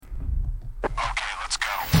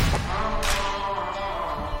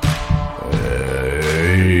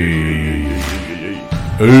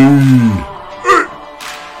What's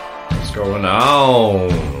going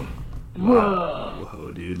on?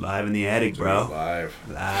 Whoa, dude. Live in the attic, bro. Live.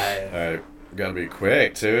 Live. Gotta be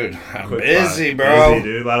quick, dude. I'm Quick busy, pod. bro. Busy,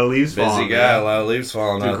 dude. A lot of leaves falling. Busy guy. A lot of leaves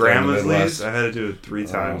falling out Dude, there in the grandma's Midwest. leaves, I had to do it 3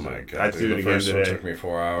 times. Oh, my God. I had to do it the again first one today. took me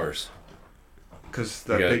 4 hours. Because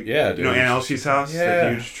the dude. Aunt Elsie's house, Yeah.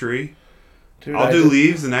 that huge tree. Dude, I'll do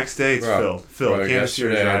leaves, the next day it's filled. Bro, Can't see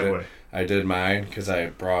your yesterday driveway. I did mine because I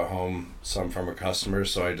brought home some from a customer,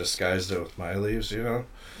 so I disguised it with my leaves, you know?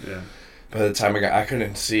 Yeah. By the time I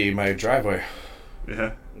couldn't see my driveway.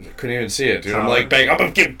 Yeah. I couldn't even see it, dude. I'm like, bang,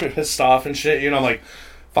 I'm getting pissed off and shit, you know? I'm like,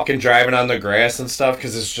 fucking driving on the grass and stuff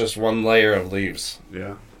because it's just one layer of leaves.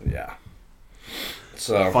 Yeah. Yeah.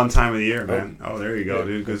 So Fun time of the year, man. Oh, there you go,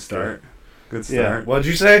 dude. Good start. Good start. Yeah. What'd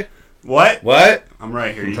you say? What? What? I'm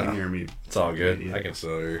right here. You can hear me. It's all good. Yeah. I can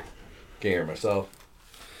still hear. Can't hear myself.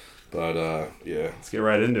 But, yeah. Let's get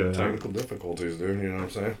right into it. Technical difficulties, dude. You know what I'm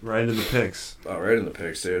saying? Right into the picks. Oh, right in the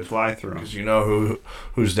picks, dude. Fly through 'em. Because you know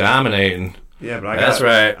who's dominating. Yeah, but That's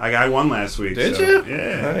right. I won last week. Did so, you?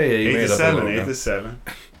 Yeah. Hey, you 8 made to up a 7. little 8 to 7.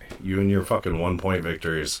 You and your fucking 1-point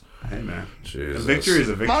victories. Hey, man. Jesus. A victory is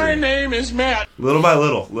a victory. My name is Matt. Little by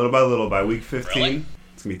little, by week 15,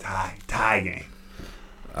 it's going to be tie game.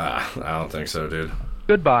 I don't think so, dude.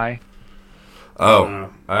 Goodbye. Oh.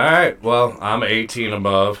 All right. Well, I'm 18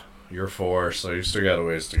 above. You're 4, so you still got a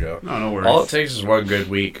ways to go. No worries. All it takes is one good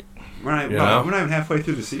week. We're not even halfway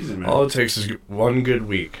through the season, man. All it takes is one good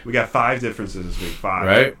week. We got 5 differences this week. 5.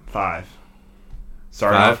 Right? 5.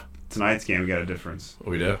 Starting 5? off tonight's game, we got a difference.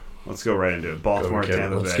 We do. Let's go right into it. Baltimore, Okay,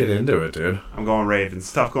 Tampa let's Bay. get into it, dude. I'm going Ravens.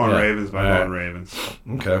 It's tough going Yeah. Ravens, but I'm All going right. Ravens.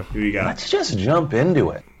 Okay. Who you got? Let's just jump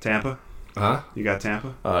into it. Tampa? Huh? You got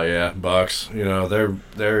Tampa? Oh yeah, Bucks. You know they're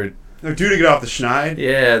They're due to get off the schneid.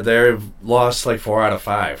 yeah they've lost like 4 out of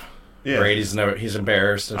 5. Yeah. Brady's he's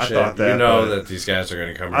embarrassed and I shit. thought that, you know but- that these guys are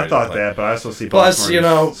going to come. I ready to thought play. that, but I also see Plus, Baltimore you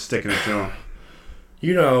know- just sticking it to them.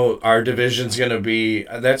 You know our division's going to be.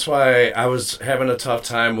 That's why I was having a tough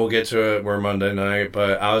time. We'll get to it. We're Monday night,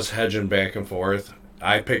 but I was hedging back and forth.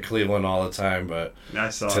 I pick Cleveland all the time, but I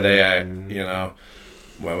saw today that.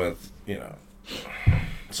 went with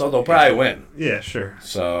So they'll probably win. Yeah, sure.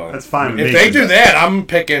 So That's fine with If me. they do that, I'm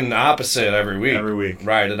picking opposite every week. Every week.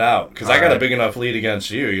 Ride it out. Because I got a Alright. big enough lead against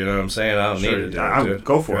you. You know what I'm saying? I don't need to do it, dude.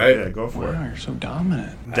 Go for Right? it. Yeah, go for it. Wow, you're so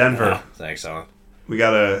dominant. Denver. Thanks, Alan. We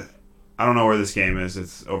got I don't know where this game is.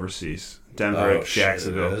 It's overseas. Denver at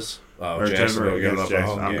Jacksonville. It is? Oh, Or Jacksonville Denver giving against up a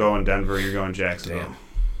Jacksonville. home I'm game. going Denver. You're going Jacksonville.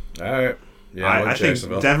 Damn. All right. Yeah, I I think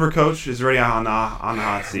Jacksonville. Denver coach is already on the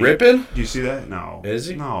hot seat. Ripping? Do you see that? No. Is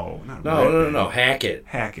he? No, not No. ripping. Hackett.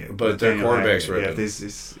 Hackett. But their Nathaniel quarterback's Hackett. ripping. Yeah,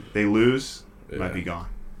 if they lose, it might Yeah. be gone.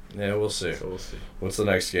 Yeah, we'll see. So we'll see. What's the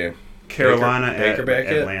next game? Carolina Baker at back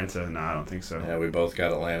yet? Atlanta. No, I don't think so. Yeah, we both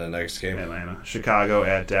got Atlanta next game. Atlanta. Chicago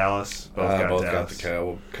at Dallas. Both got got Dallas.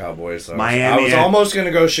 the Cowboys. So Miami I was at- almost going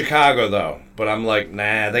to go Chicago, though. But I'm like,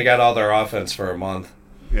 nah, they got all their offense for a month.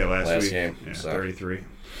 Yeah, last week. game, Yeah, so. 33.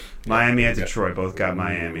 Miami at Yeah. Detroit. Both got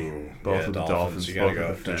Miami. Both with the Dolphins. You got to both go.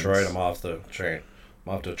 with the Detroit, Fins. I'm off the train.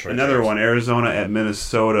 I'm off Detroit. Another Jags. one, Arizona at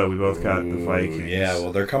Minnesota. We both got the Ooh, Vikings. Yeah,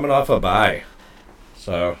 well, they're coming off a bye.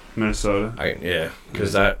 So, Minnesota.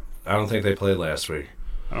 because I don't think they played last week.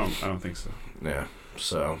 I don't think so. Yeah,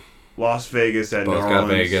 so. Las Vegas at Both New got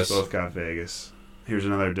Orleans. Vegas. Both got Vegas. Here's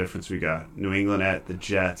another difference we got. New England at the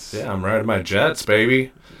Jets. Yeah, I'm riding my Jets,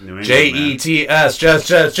 baby. New England, man.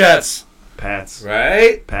 Jets, Jets. Pats.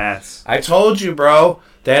 Right? Pats. I told you, bro.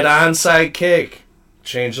 That onside kick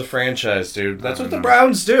changed the franchise, dude. That's what the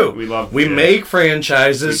Browns do. We love We Jets. make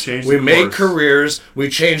franchises. We change We the make course. careers. We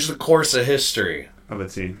change the course of history. Of a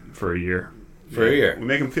team for a year. For a year. We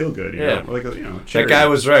make them feel good. You Yeah. know? We're like a, That charity. guy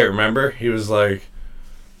was right, remember? He was like,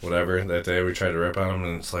 whatever, that day we tried to rip on him,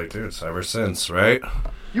 and it's like, dude, it's ever since, right?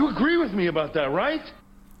 You agree with me about that, right?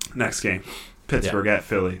 Next game. Pittsburgh at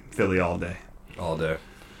Philly. Philly all day. All day.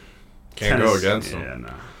 Can't go against them. Yeah,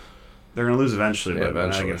 no. They're going to lose eventually, Yeah, but not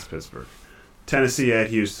eventually. against Pittsburgh. Tennessee at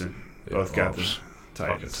Houston. Both got the Fucking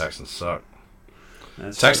Titans. Texans suck.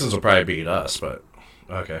 That's Texans will probably beat us, but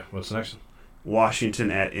okay, what's next?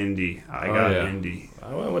 Washington at Indy. I Oh, got yeah. Indy.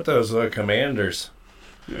 I went with those Commanders.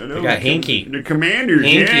 Yeah, They got Hinkie. The Commanders,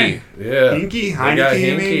 Hinkie. yeah. Yeah. Hinkie, They got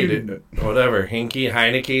Heineke, Hinkie, dude. dude. Whatever. Hinkie,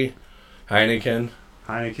 Heineken.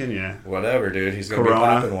 Heineken, yeah. Whatever, dude. He's going to be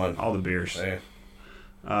popping Corona, one. all the beers. Hey.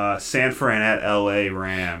 San Fran at L.A.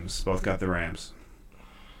 Rams. Both got the Rams.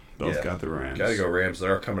 Both Yeah. got the Rams. Gotta go Rams.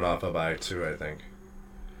 They're coming off a bye, too, I think.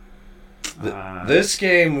 This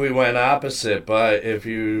game we went opposite, but if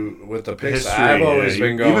you with the picks, History, I've always yeah. been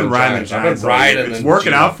You've going been riding the Giants. I've Giants been all year. riding. It's the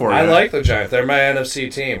working out Giants. for you. I like the Giants. They're my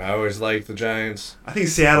NFC team. I always like the Giants. I think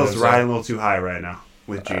Seattle's You know what I'm riding a little too high right now.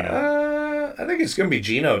 with Geno? I think it's going to be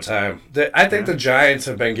Geno time. I think the Giants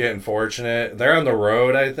have been getting fortunate. They're on the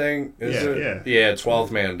road, I think. Is it? Yeah,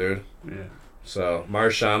 12th man, dude. Yeah. So,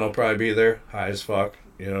 Marshawn will probably be there, high as fuck.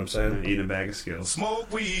 You know what I'm saying? Eating a bag of Skittles.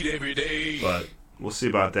 Smoke weed every day. But we'll see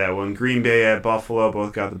about that one. Green Bay at Buffalo,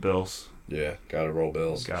 both got the Bills. Yeah, gotta roll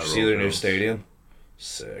Bills. Gotta See roll their new Bills. stadium?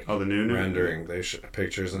 Sick. Oh, the new rendering. They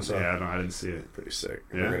pictures and stuff. Yeah, I didn't see it. Pretty sick.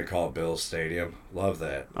 Yeah. We're gonna call it Bills Stadium. Love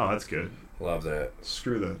that. Oh, that's good. Love that.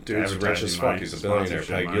 Screw the Dude's rich as fuck. He's a billionaire.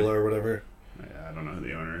 Pagula or whatever. Yeah, I don't know who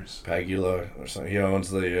the owner is. Pagula or something. He owns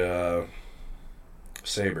the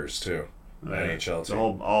Sabres too. The NHL team.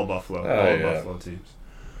 All Buffalo. Oh, all yeah. Buffalo teams.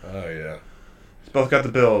 Oh yeah. Both got the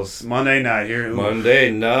Bills. Monday night here. Ooh.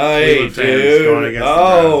 Monday night, Cleveland fans going dude. against the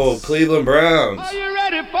Oh, Browns. Cleveland Browns. Are you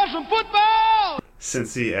ready for some football?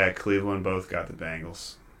 Cincy at Cleveland, both got the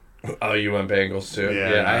Bengals. Oh, you went Bengals too?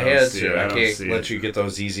 Yeah, I I don't had see to. it. I I don't can't see let it. you get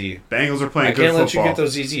those easy. Bengals are I playing can't good let football. you get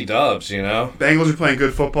those easy dubs. You know. Bengals are playing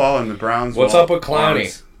good football, and the Browns. What's up with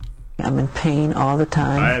Clowney? I'm in pain all the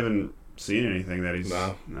time. I haven't seen anything that he's.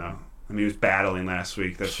 No. I mean, he was battling last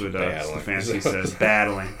week. That's what the Battling. fancy says.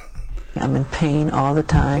 Battling. I'm in pain all the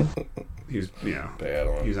time. He was,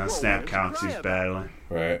 Battling. he was on snap count 'cause he's battling.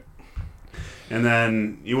 Right. And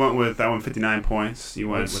then you went with that one, 59 points. You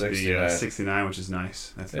went with 69. the 69, which is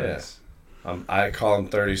nice. That's Yeah. nice. I call him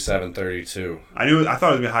 37-32. I thought it was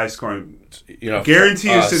gonna be high scoring. You know,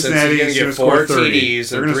 Guarantee you since Cincinnati he's is gonna going get to score 4 30. TDs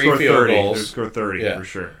They're and going to 3 score field 30. They're goals. going to score 30 Yeah. for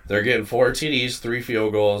sure. They're getting 4 TDs, 3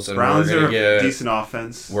 field goals, and Browns we're are gonna get a decent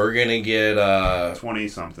offense. We're gonna get 20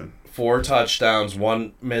 something. 4 touchdowns,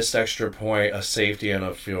 1 missed extra point, a safety, and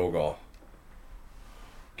a field goal.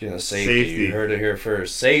 Getting a safety. Safety. You heard it here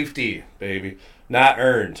first. Safety, baby. Not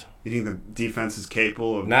earned. You think the defense is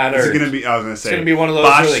capable of? Not Is it earned. going to be? I was going to It's say gonna be one of those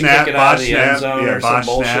botch where they snap, kick it out of botch the end snap, zone yeah, or some botch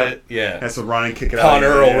snap. bullshit. Yeah. Has to run and kick it out. Punter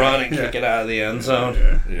will yeah, run and yeah. kick it out of the end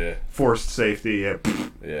zone. Yeah. Forced safety. Yeah.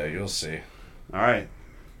 Yeah, you'll see. All right.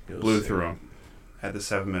 You'll Blew see. through them at the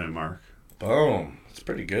 7-minute mark. Boom. It's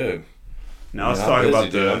pretty good. Now let's I'm talk busy, about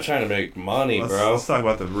dude. the. I'm trying to make money, bro. Let's talk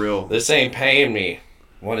about the real. This ain't paying me.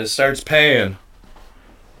 When it starts paying.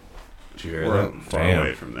 Did you hear We're that? far Damn.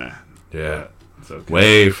 away from that. Yeah. It's okay.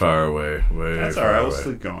 Way far away. That's all far right. We'll away.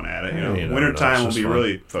 still going at it. You Yeah, know, you know, wintertime it's will just be fun.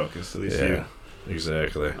 really focused. At least Yeah,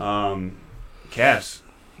 exactly. you. Cavs.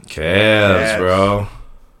 Cavs, bro.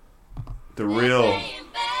 The real.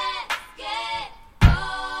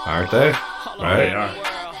 Aren't they? They Right?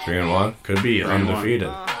 are. 3-1. Could be 3-1. undefeated.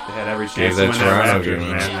 They had every Gave chance that to win that Toronto Raptors,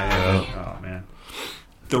 game, man. yeah. Oh man.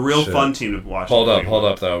 The real Shit. fun team to watch. Hold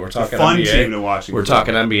up, though. We're The talking fun NBA. team to watch. We're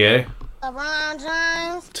talking NBA. LeBron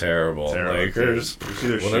James. Terrible. Lakers. You see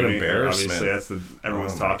their What an shooting. embarrassment. Obviously, that's the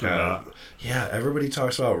everyone's Oh my talking God. about. Yeah, everybody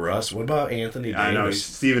talks about Russ. What about Anthony Davis? I know.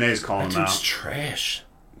 Stephen A's calling That him dude's out. trash.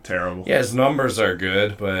 Terrible. Yeah, his numbers are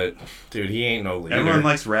good, but dude, he ain't no leader. Everyone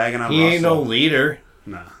likes ragging on he Russell. ain't no leader.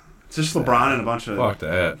 Nah. It's just LeBron and a bunch of Fuck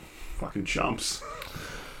that. fucking chumps.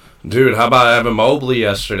 Dude, how about Evan Mobley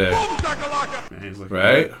yesterday? Man, he's looking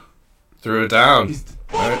Right? good. Threw it down.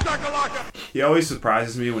 Right? He always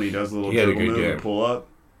surprises me when he does a little He had a dribble good move game. and pull up.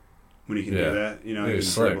 When he can Yeah. do that, you know, He he was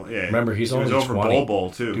can slick. dribble. Yeah. Remember, he's he was only over 20.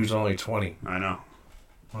 Bowl too. Dude's only 20. I know.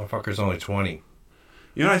 Motherfucker's only 20.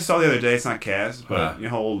 You know what I saw the other day? It's not Cavs, but Huh. you know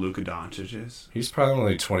how old Luka Doncic is? He's probably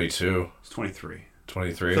only 22, He's 23.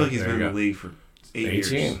 23. I feel like he's There been you in the go. league for 8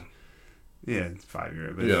 years. 18. Yeah, it's 5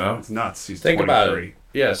 years. But You know? it's nuts. He's Think 23. about it.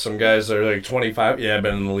 Yeah, some guys are like 25. Yeah, I've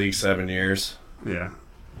been in the league 7 years. Yeah.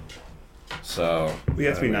 So. We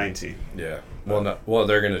have to be I mean, 19. Yeah. Well,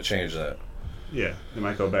 they're going to change that. Yeah. They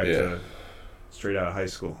might go back Yeah. to straight out of high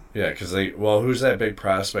school. Yeah, because who's that big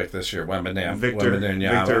prospect this year? Victor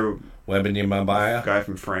Wembanyama. guy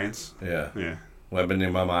from France. Yeah. Yeah.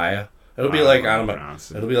 Wembanyama. It'll be I like don't know how to Anima.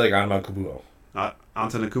 pronounce it. It'll be like Antetokounmpo.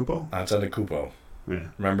 Antetokounmpo? Antetokounmpo. Yeah.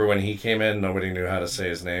 Remember when he came in, nobody knew how to say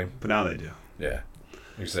his name? But now they do. Yeah,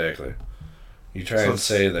 exactly. You try So and let's-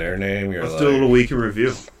 say their name, you're Let's like, do a little week in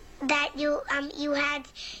review. That you had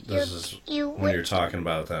this is you when you're talking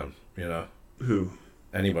about them, you know? Who?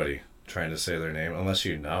 Anybody trying to say their name, unless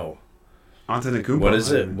you know. Antetokounmpo. What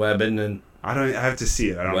is it? Webben and I have to see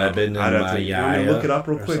it. I don't Webben know. and I'd have to, you want me to look it up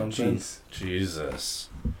real or quick? something? Jeez. Jesus.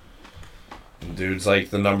 Dude's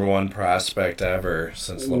like the number one prospect ever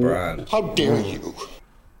since LeBron. How dare you?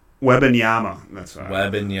 Wembanyama. That's what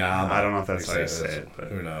Wembanyama. I don't know if that's how you Exactly. say it, but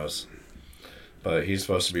Who knows? But he's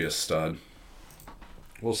supposed to be a stud.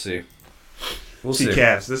 We'll see. We'll see see.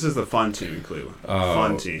 Cavs. This is the fun team in Cleveland. Oh,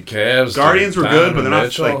 Fun team. Cavs. Guardians were good, but they're not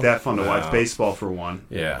Mitchell. like that fun to No. watch. Baseball for one,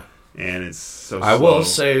 Yeah. and it's so. I slow. will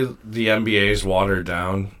say the NBA's watered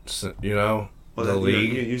down. You know, Well, the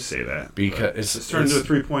league. You say that. Because it's turned into a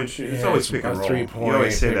 3-point shoot. It's always pick and roll. 3-point, You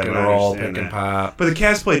always say pick that, and but I roll, understand pick and that. pop. But the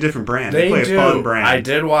Cavs play a different brand. They play do. a fun brand. I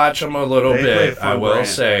did watch them a little They play a bit, fun I will brand.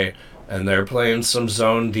 say. And they're playing some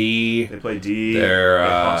zone D. They play D. They're, they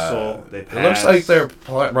hustle. They pass. It looks like they're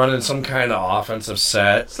running some kind of offensive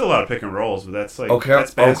set. Still a lot of pick and rolls, but that's like Okoro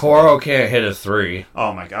that's basketball. can't hit a 3.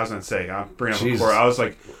 Oh my god! I was gonna say, I'm bringing up Jesus. Okoro. I was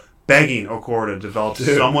like begging Okoro to develop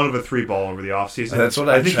somewhat of a 3-ball over the offseason. That's what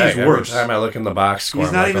I think check he's every worse. time I look in the box score. He's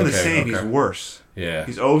I'm not like, even the okay, same. okay. He's worse. Yeah.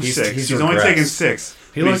 He's 0-6. He's only regressed. taking 6.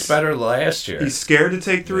 He looks better last year. He's scared to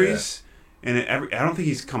take threes, and I don't think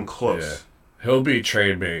he's come close. Yeah. He'll be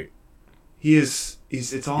trade bait. He is.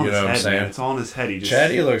 It's all in You know what I'm his head, saying? man. It's all in his head. He just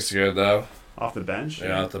Chatty looks good, though. off the bench.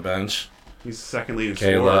 Yeah, off the bench. He's the second leading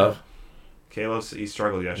K-Love. scorer. Caleb, he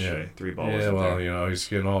struggled yesterday. 3 balls. Yeah, well, he's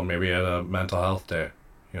getting old. Maybe he had a mental health day.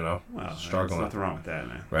 Well, struggling. There's nothing wrong with that,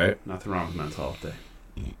 man. Right? Nothing wrong with mental health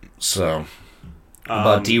day. So,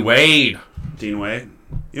 about D Wade. Dean Wade.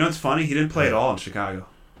 You know what's funny? He didn't play at all in Chicago.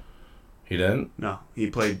 He didn't? No, he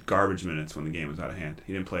played garbage minutes when the game was out of hand.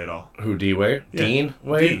 He didn't play at all. Who, D Wade? Yeah. Dean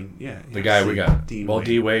Wade? Dean, yeah. The guy we got. Dean Well, Wade.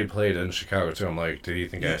 D Wade played in Chicago, too. I'm like, did he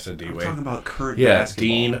think I said D I'm Wade? talking about current Yeah, basketball.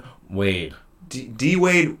 Dean Wade. D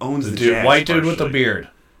Wade owns the Dude, Jazz. white dude with the partially. beard.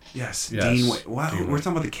 Yes, Yes. Dean Wade. Wow, Dean we're Wade.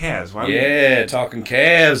 talking about the Cavs. Why Yeah, talking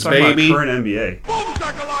Cavs, talking baby. about current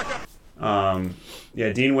NBA.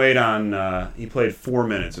 Yeah, Dean Wade he played 4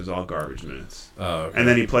 minutes. It was all garbage minutes. Oh, okay. And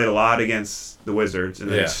then he played a lot against the Wizards, and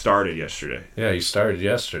then Yeah. he started yesterday. Yeah, he started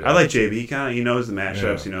yesterday. I like JB. He knows the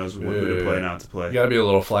matchups. Yeah. He knows who to play and not to play. You got to be a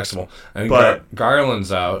little flexible. And But-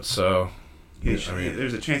 Garland's out, so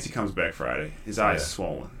There's a chance he comes back Friday. His eye's Yeah.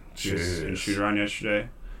 swollen. He was in Jeez. shoot around yesterday.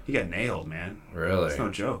 He got nailed, man. really. It's no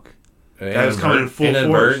joke. Guy was coming in full force.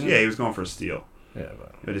 Inadvertent? Yeah, he was going for a steal. Yeah,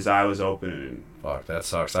 But his eye was open. And fuck, that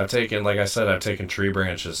sucks. I've taken tree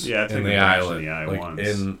branches Yeah, I've in taken the a branch island. in the eye like once.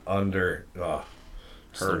 in under. Oh,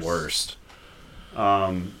 it's the Hurts. worst.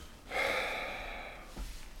 um,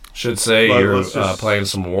 Should say But you're let's just- playing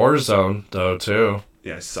some Warzone, though, too.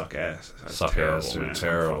 yeah, suck ass. That's Suck terrible, ass, dude. man.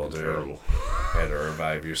 Terrible, Fucking dude. Terrible. Had to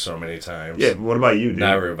revive you so many times. Yeah, but what about you, dude?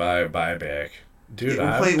 Not revive, buyback. Dude, we're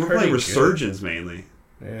I'm playing pretty good. Resurgence mainly.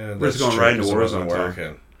 Yeah, We're just that's going true, right into 'cause it wasn't Warzone, Tom.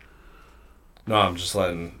 working. No, I'm just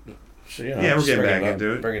letting. Yeah, we're just getting bring back up,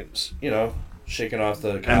 into it. Bring it, shaking off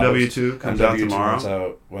the. MW2 comes out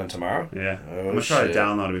tomorrow. When tomorrow? Yeah, Oh, I'm gonna try to shit.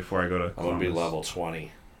 download it before I go to I'm gonna be Columbus. level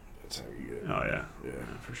 20. That's how you get. Oh yeah, Yeah.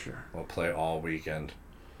 for sure. We'll play all weekend,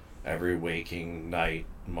 every waking night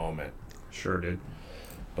moment. Sure, dude.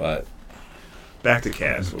 But Back to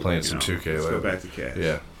Cavs. Playing some 2K Let's go later. back to Cavs.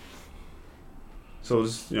 yeah, So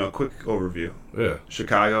just a quick overview. yeah,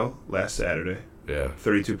 Chicago last Saturday, yeah.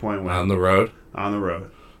 32-point win On the road. on the road.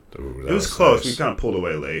 Dude, It was close. nice. We kind of pulled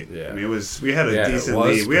away late. Yeah. I mean, we had a Yeah, it decent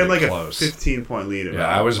was lead. We had like pretty a close. 15-point lead. Yeah,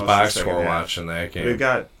 I was most of the box second score half. watching that game. It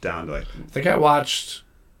got down to like I think I watched.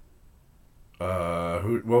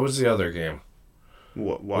 What was the other game?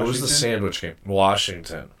 Washington What was the sandwich game?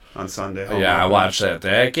 Washington. on Sunday. Yeah, I watched that.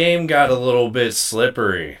 That game got a little bit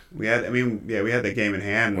slippery. We had that game in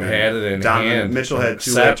hand. We when had it in hand. Mitchell had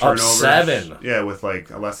two Up late turnovers. 7. Yeah, with like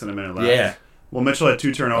less than a minute left. Yeah. Well, Mitchell had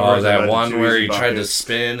 2 turnovers. Oh, that led that to one 2 where easy he tried to buckets.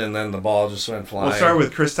 spin and then the ball just went flying. We'll start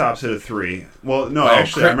with Kristaps hit a 3. Well, no, Oh,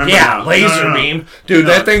 actually, I remember. yeah, now. laser No. beam. Dude,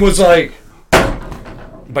 No. that thing was like...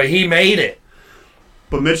 But he made it.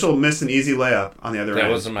 But Mitchell missed an easy layup on the other That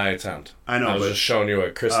end. wasn't my attempt. I know, I was but, just showing you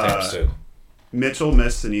what Chris Tapps did. Mitchell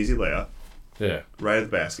missed an easy layup Yeah. right at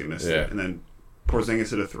the basket, missed Yeah. it, and then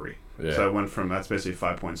Porzingis hit a 3. Yeah. So I went from that's basically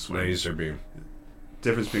 5-point swing. Laser beam.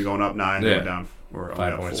 Difference between going up 9 Yeah. and going down or only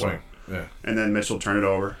 5 up point 4. swing. Yeah. And then Mitchell turned it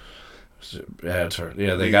over. Yeah,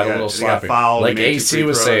 they They got a got- little they got sloppy. fouled, Like made 2 AC free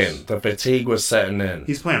was throws. saying, the fatigue was setting in.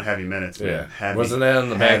 He's playing heavy minutes, man. Yeah. Heavy, Wasn't that on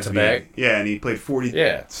the heavy. back-to-back? Yeah, and he played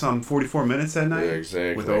 44 minutes that night. Yeah,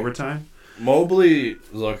 exactly. With overtime. Mobley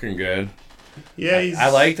looking good. Yeah, I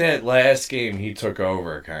like that last game he took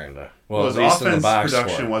over, kind of. Well, his at least in the offense box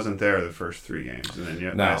production score. wasn't there the first 3 games, and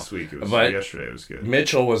then No, last week yesterday it was good.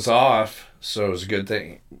 Mitchell was off, so it was a good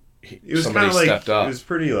thing. It was Somebody kind of like stepped up. it was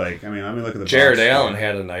pretty like let me look at the Jared box Allen score.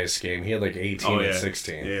 had a nice game. He had like 18 and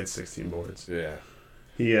 16. Yeah, he had 16 boards. Yeah.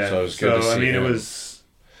 Yeah, So it was good to see it him. was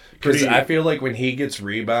Because pretty. I feel like when he gets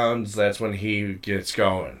rebounds, that's when he gets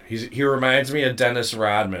going. He reminds me of Dennis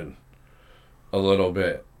Rodman a little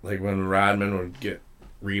bit. Like when Rodman would get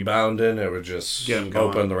rebounding, it would just Get him going.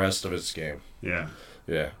 open the rest of his game. Yeah.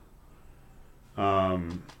 Yeah.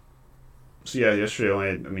 So yeah,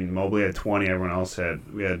 yesterday Mobley had 20. Everyone else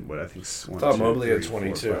we had what I think. I thought Mobley had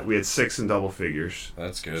 22. We had 6 in double figures.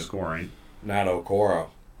 That's good. Scoring. Not Okoro.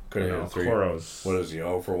 Couldn't hit a 3. Okoro's. What is he,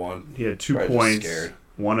 0 for 1? He had 2 Probably just points, scared.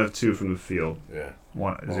 1 of 2 from the field. Yeah.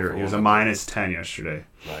 1-0. He was a -10 yesterday.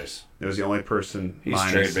 Nice. It was the only person He's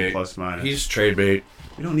minus trade and bait. plus minus. He's trade bait.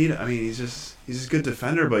 You don't need it. I mean, he's a good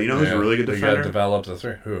defender, but you know who's a really good You defender? got to develop the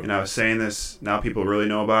three. Who? And I was saying this, now people really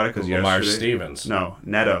know about it because Lamar yesterday... Stevens. No,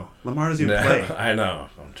 Neto. Lamar doesn't even play. I know.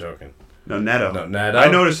 I'm joking. No, Neto. No, Neto? I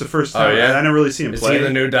noticed the first time. Oh, yeah? I never really seen him Is play. he the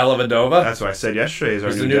new Dellavedova? That's what I said yesterday. Is our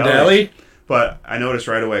He's new the new Deli. Deli? But I noticed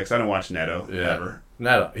right away because I don't watch Neto ever.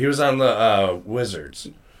 Neto. He was on the Wizards.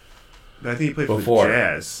 But I think he played Before. for the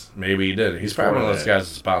Jazz. Maybe he did. He's probably one of those guys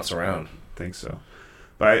that's bounce around. I think so.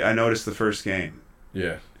 But I noticed the first game.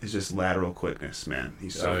 Yeah. It's just lateral quickness, man.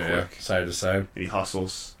 He's so quick. Side to side. And he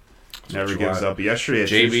hustles. That's Never what you gives want. up. But yesterday,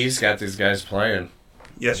 JB's got these guys playing.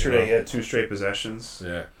 Yesterday, he had 2 straight possessions.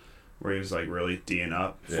 Yeah. Where he was like really D'ing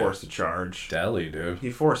up, Yeah. forced a charge. Deli, dude.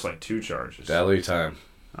 He forced like 2 charges. Deli time.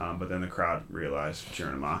 But then the crowd realized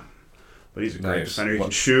cheering him on. But he's a great Nice. defender. He can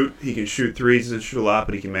shoot. He can shoot threes. He doesn't shoot a lot,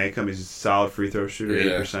 but he can make them. He's a solid free throw shooter. Yeah.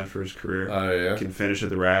 80% for his career. Oh, yeah. Can finish at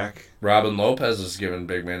the rack. Robin Lopez is giving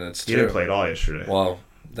big minutes, too. He didn't play at all yesterday. Well,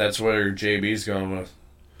 that's where JB's going with.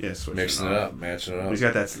 Yeah, switching Mixing it up, matching it up. He's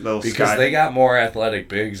got that little because they got more athletic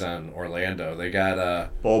bigs on Orlando. They got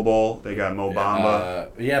Bol. They got Mo Bamba.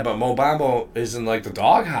 Yeah, but Mo Bamba is in like the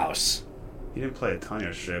doghouse. He didn't play a ton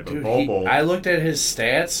yesterday, but Dude, Bol. I looked at his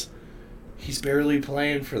stats. He's barely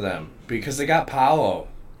playing for them because they got Paolo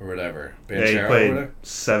or whatever. Yeah, he Banchero or played whatever.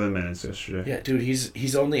 7 minutes yesterday. Yeah, dude,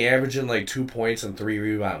 he's only averaging like 2 points and 3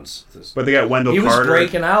 rebounds. But they got Wendell He Carter. was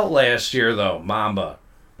breaking out last year though. Mamba.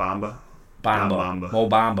 Bamba. Mo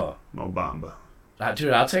Bamba. Mo Bamba.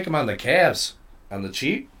 Dude, I'll take him on the Cavs on the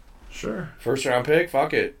cheap. Sure. First round pick.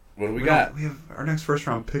 Fuck it. What do we got? We have our next first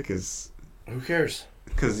round pick is Who cares?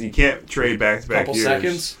 because you can't trade back to back Couple years.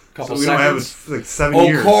 seconds. Couple so we don't have seconds. like 7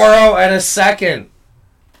 years. Okoro and a second.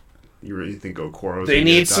 You really think Okoro? They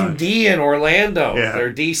need some D in Orlando. Yeah. Their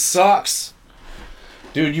D sucks.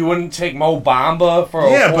 Dude, you wouldn't take Mo Bamba for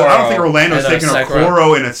Okoro. Yeah, but I don't think Orlando's and a taking second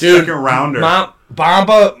Okoro in a Dude, second rounder. Mo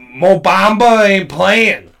Bamba ain't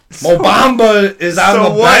playing. Mo Bamba is on So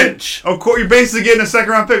the what? bench. Okoro, you're basically getting a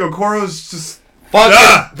second round pick. Okoro's just Fuck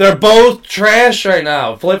it. They're both trash right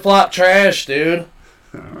now. Flip flop trash, dude.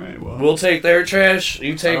 all right. Well, We'll take their trash.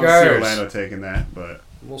 You I take don't see ours. Orlando taking that, but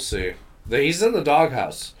We'll see. He's in the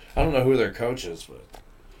doghouse. I don't know who their coach is, but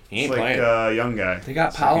he it's ain't like playing. young guy. They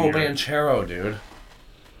got Second Paolo year. Banchero, dude.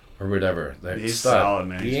 Or whatever. He's stud. solid,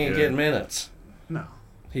 man. He He's ain't good. getting minutes. No.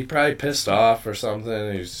 He probably pissed off or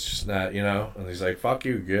something. He's just not, and he's like, fuck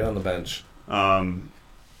you, get on the bench.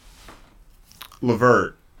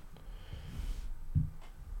 Levert.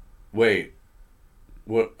 Wait.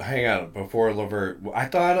 What? Hang on. Before Levert. I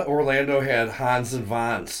thought Orlando had Hans and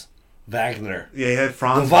Wagner. Yeah, he had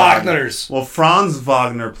Franz The Wagners. Well, Franz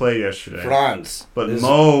Wagner played yesterday. Franz. But Is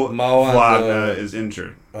Mo on Wagner the- is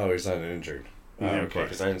injured. Oh, he's not injured. Oh, never okay, played.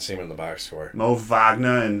 because I didn't see him in the box score. Mo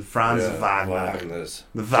Wagner and Franz Yeah, Wagner. Wagners.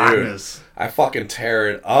 The Dude, Wagners. I fucking tear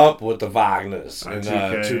it up with the Wagners. On In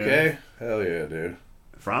 2K, 2K? yeah. Hell yeah, dude.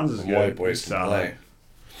 Franz is The good. white boys He's can solid. play.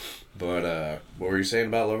 But what were you saying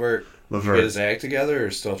about Levert? Levert. Get his act together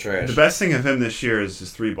or still trash? The best thing of him this year is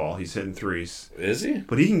his 3-ball. He's hitting threes. Is he?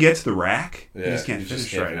 But he can get to the rack. Yeah, he just can't he finish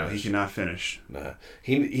just can't right now. finish. He cannot finish. Nah.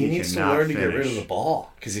 He needs to cannot learn to get rid of finish. the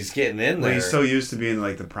ball because he's getting in Well, there. he's so used to being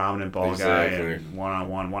like the prominent ball Exactly. guy and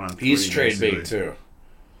one-on-one, one-on-three. He's trade bait basically. too.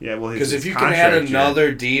 Yeah, well, Because his if you can add contract year-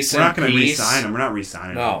 another decent we're not going to piece, re-sign him. We're not re-signing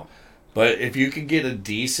him. no. But if you could get a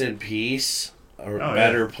decent piece, a yeah.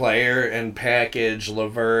 better player, and package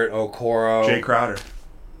Levert, Okoro, Jay Crowder.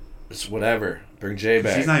 it's whatever. Bring Jay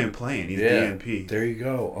back. He's not even playing. He's DNP. There you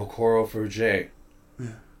go. Okoro for Jay. Yeah.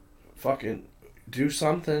 Fucking do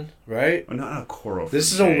something, right? Well, not Okoro. For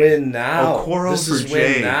This is Jay. a win now. Okoro this for is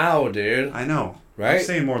Jay. win now, dude. I know. Right? I'm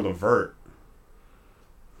saying more Levert.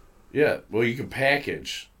 Yeah. Well, you can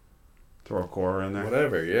package Throw Okoro in there.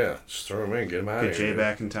 whatever. Yeah. Just throw him in. Get him out Get of Jay here.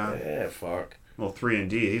 back in town. Yeah. Fuck. Well,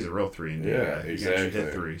 3-and-D. He's a real 3-and-D Yeah. guy. He can Exactly. actually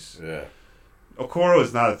hit threes. Yeah. Okoro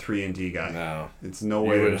is not a 3-and-D guy. No. It's no You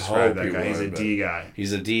way to would describe hope that he guy. He's a would, D guy.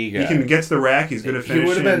 He's a D guy. He can get to the rack. He's good at He finishing.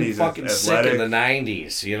 would have been He's fucking athletic. sick in the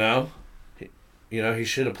 90s, you know? He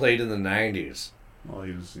should have played in the 90s. Well,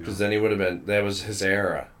 he was. Because then he would have been... That was his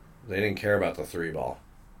era. They didn't care about the 3-ball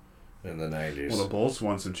in the 90s. Well, the Bulls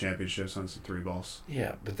won some championships on some 3-balls.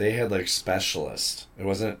 Yeah, but they had, like, specialists. It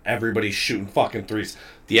wasn't everybody shooting fucking threes.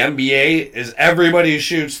 The NBA is everybody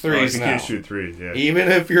shoots threes You now. can't shoot threes, yeah. Even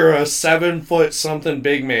if you're a 7-foot-something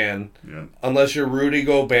big man, Yeah. unless you're Rudy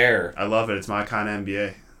Gobert. I love it. It's my kind of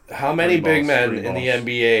NBA. How many 3 big balls, men 3 in the balls.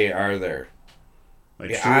 NBA are there? Like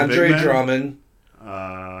Yeah, true big Andre men? Drummond,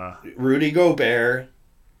 Rudy Gobert,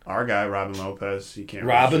 Our guy, Robin Lopez, he can't.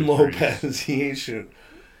 Robin really shoot threes. Lopez, he ain't shooting.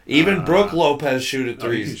 Even Brooke Lopez shoot at Oh,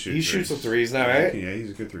 he threes. can shoot He shoots the threes. threes now, right? Yeah, he's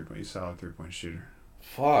a good 3-point. He's a solid 3-point shooter.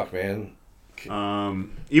 Fuck, man.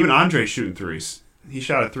 Even Andre shooting threes. He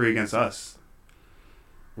shot a 3 against us.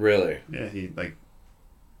 Really? Yeah,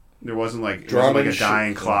 there wasn't like Drummond a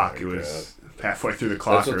dying shoot- clock. Oh it my was halfway through the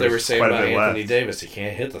clock. That's what they There were was saying quite a about bit Anthony left. Davis. He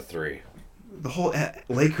can't hit the three. The whole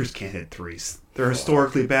Lakers can't hit threes. They're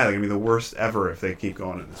historically bad. They're gonna be the worst ever if they keep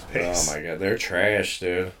going at this pace. Oh my god, they're trash,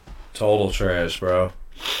 dude. Total trash, bro.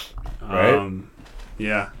 Right?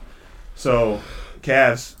 Yeah. So,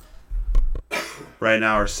 Cavs right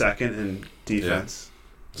now are second in defense,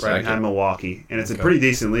 right Second. behind Milwaukee, and it's Okay. a pretty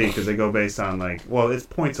decent league because they go based on it's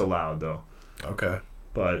points allowed though, Okay.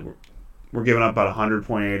 but we're giving up about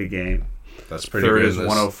 100.8 a game. That's pretty Third good is in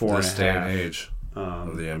 104 this and a day and half. age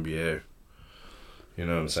of the NBA. You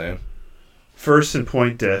know what I'm saying? First in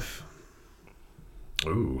point diff,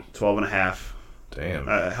 Ooh, 12.5. damn.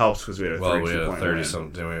 It helps because we had a 32 We had a point 30 win.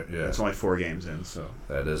 something. Yeah, It's only 4 games in, so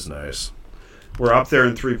that is nice. we're up there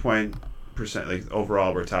in 3-point percent. Like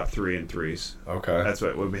overall, we're top 3 in threes. Okay. That's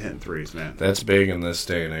what we'll be hitting threes, man. That's big in this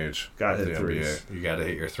day and age. Gotta of hit the threes. NBA. You gotta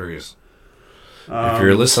hit your threes. If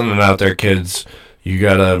you're listening out there, kids, you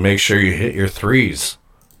gotta make sure you hit your threes.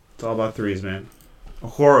 It's all about threes, man.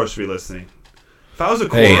 Okoro should be listening. If I was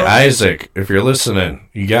Okoro, Hey, Isaac, if you're listening,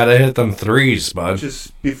 you gotta hit them threes, bud.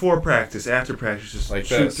 just before practice, after practice, just Like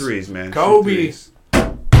shoot this. threes, man. Kobe. Shoot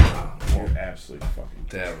threes. You're absolutely fucking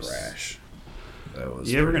That was- trash. That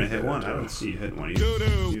was You ever gonna pretty hit good, one? I though. don't see you hitting one.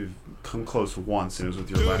 You've come close once, and it was with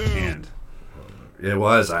your left hand. It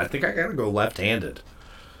was. I think I gotta go left-handed.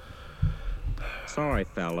 Sorry,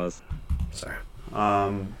 fellas. Sorry.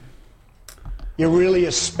 You're really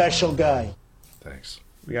a special guy. Thanks.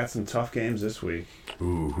 We got some tough games this week.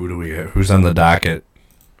 Ooh, who do we have? Who's on the docket?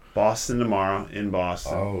 Boston tomorrow in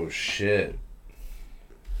Boston, Oh, shit.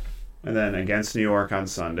 and then against New York on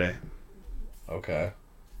Sunday, Okay.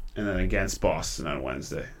 and then against Boston on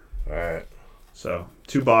Wednesday. All right. So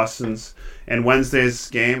 2 Bostons, and Wednesday's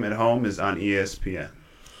game at home is on ESPN.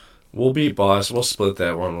 We'll beat Boston. We'll split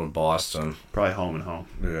that one with Boston. Probably home and home.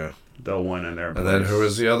 Yeah. They'll win in their And then place. who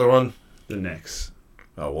is the other one? The Knicks.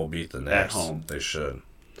 Oh, we'll beat the Knicks. home. They should.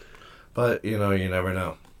 But, you never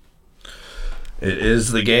know. It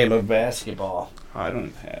is the game of basketball. I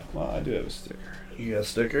don't have. Well, I do have a sticker. You got a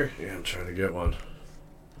sticker? Yeah, I'm trying to get one.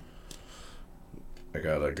 I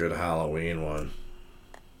got a good Halloween one.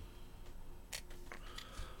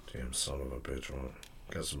 Damn son of a bitch one.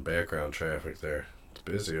 Got some background traffic there. It's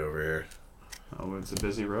busy over here. Oh, it's a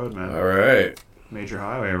busy road, man. All right. Major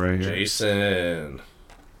highway right here. Jason.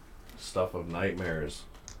 Stuff of nightmares.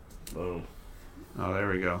 Boom. Oh, there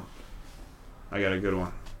we go. I got a good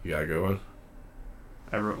one. You got a good one?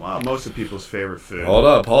 Most of people's favorite food. Hold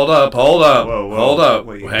up. Whoa, whoa. Hold up.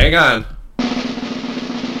 Wait. Hang on.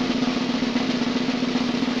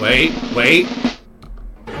 Wait.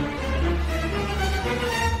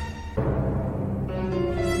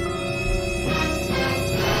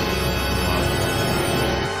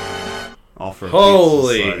 All for a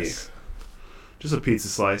Holy. pizza slice. Just a pizza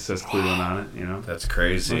slice says Cleveland on it, That's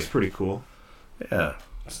crazy. That's pretty cool. Yeah,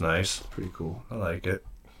 it's nice. Pretty cool. I like it.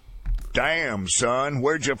 Damn, son,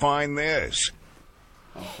 where'd you find this?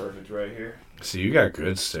 Oh, perfect right here. See, you got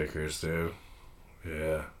good stickers, dude.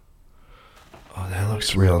 Yeah. Oh, that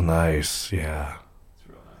looks real nice. Yeah. It's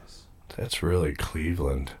real nice. That's really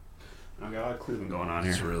Cleveland. I got a lot of Cleveland going on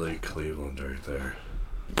It's here. really Cleveland right there.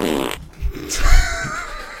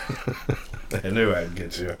 I knew I'd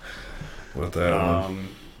get you with that one.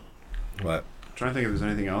 What? I'm trying to think if there's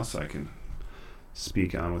anything else I can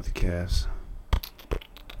speak on with the Cavs. I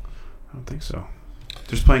don't think so. They're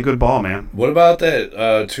just playing good ball, man. What about that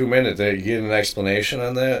 2-minute? Did you get an explanation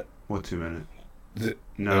on that? What 2 minute? Th-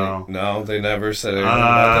 No. No, they never said anything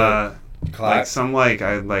about the clock.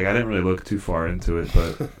 I didn't really look too far into it,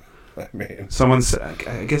 but I mean, someone said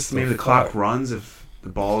I guess maybe the clock runs if the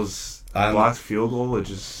ball is blocked field goal. If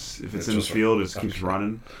it's in the just field, it just keeps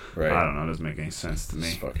running. right. I don't know. It doesn't make any sense to It's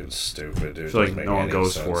me. fucking stupid, dude. I feel like Doesn't make no one any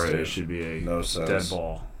goes sense, for it. dude. It should be a No sense. dead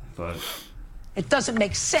ball. But It doesn't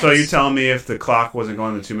make sense. so you telling me if the clock wasn't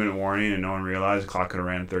going the 2 minute warning and no one realized the clock could have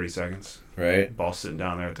ran 30 seconds? Right? Ball sitting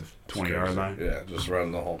down there at the 20-yard line. Yeah, just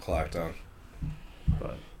run the whole clock down.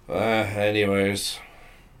 But Anyways,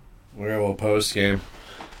 we're a little post game.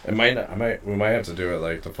 We might have to do it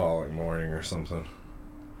like the following morning or something.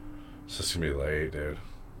 It's just gonna be late, dude.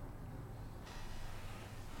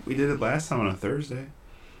 we did it last time on a Thursday.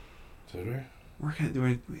 Did we? We're gonna do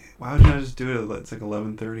it. Why would you not just do it? It's like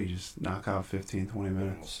 11:30. Just knock out 15, 20 We'll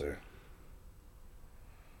minutes. see.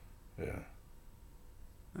 Yeah.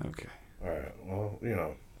 Okay. All right. Well, you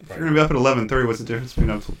know. If you're going to be up at 11:30, what's the difference between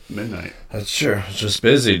up till midnight? That's true. It's just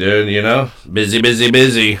busy, dude, you know? Busy.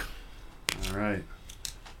 All right.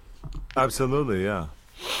 Absolutely, yeah.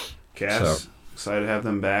 Cavs, excited to have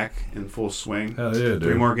them back in full swing. Hell yeah, dude.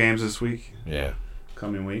 3 more games this week. Yeah.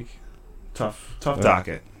 Coming week. Tough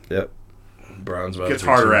docket. Yep. Browns about Gets to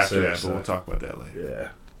harder 2-6, after that, so. but we'll talk about that later. Yeah.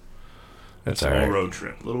 That's all Little right. road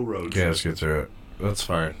trip. Yeah, let's get through it. That's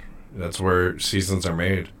fine. That's where seasons are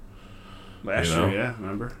made. Last You know? year, yeah,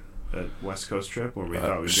 remember? That West Coast trip where we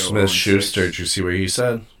thought we'd go Smith-Schuster, 0-6. did you see what he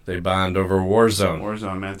said? They bond over Warzone.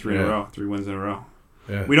 Warzone, man. 3 in a row. 3 wins in a row.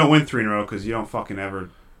 Yeah. We don't win 3 in a row because you don't fucking ever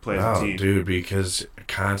play as a team. Dude, because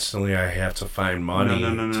constantly I have to find money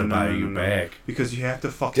to buy you back. Because you have to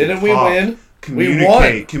fucking Didn't we win? Communicate. We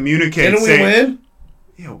won. Communicate. Didn't we win?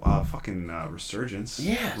 Yeah, fucking Resurgence.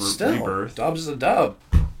 Yeah, still. Rebirth. Dub's a dub.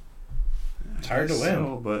 It's hard to win.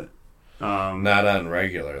 So, but not on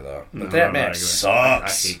regular, though. But no, that not map regular.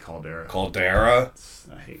 sucks. I hate Caldera. Caldera?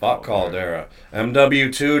 I hate Fuck Caldera.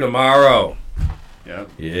 MW2 tomorrow. Yep.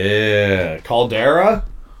 Yeah. Caldera?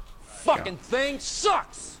 Fucking thing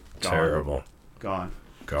sucks. Terrible. Gone.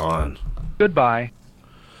 Goodbye.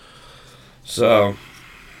 So,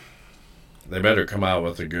 they better come out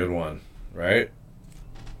with a good one, right?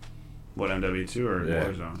 What, MW2 or Yeah.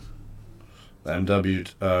 Warzone?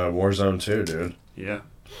 Warzone 2, dude. Yeah.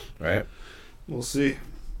 Right? We'll see.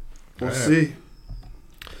 We'll All right. see.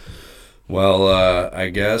 Well, I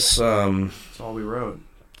guess That's all we wrote.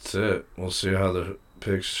 that's it. We'll see how the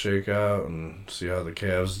picks shake out and see how the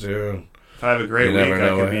Cavs do. If I have a great You week, never I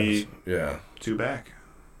know could what be happens. Yeah, 2 back.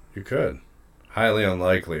 you could. Highly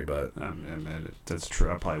unlikely, but That's true.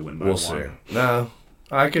 I'll probably win by we'll 1. see. No,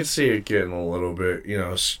 I could see it getting a little bit,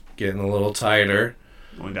 getting a little tighter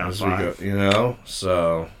Going down as we 5. go,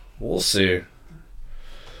 so we'll see.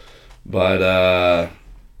 But,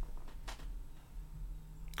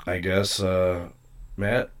 I guess,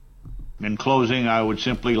 Matt? In closing, I would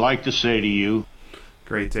simply like to say to you,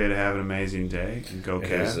 Great day to have an amazing day. And go It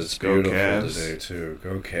Cavs. is. It's Go beautiful Cavs. today, too.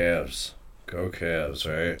 Go Cavs. Go Cavs,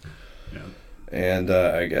 right? Yeah. And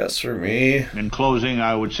I guess for me... in closing,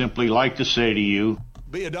 I would simply like to say to you,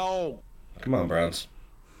 Be a dog. Come on, Browns.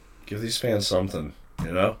 Give these fans something,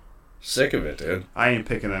 Sick of it, dude. I ain't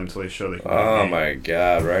picking them until they show they can Oh, win. my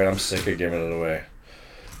God, right? I'm sick of giving it away.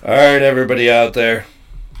 All right, everybody out there.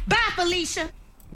 Bye, Felicia.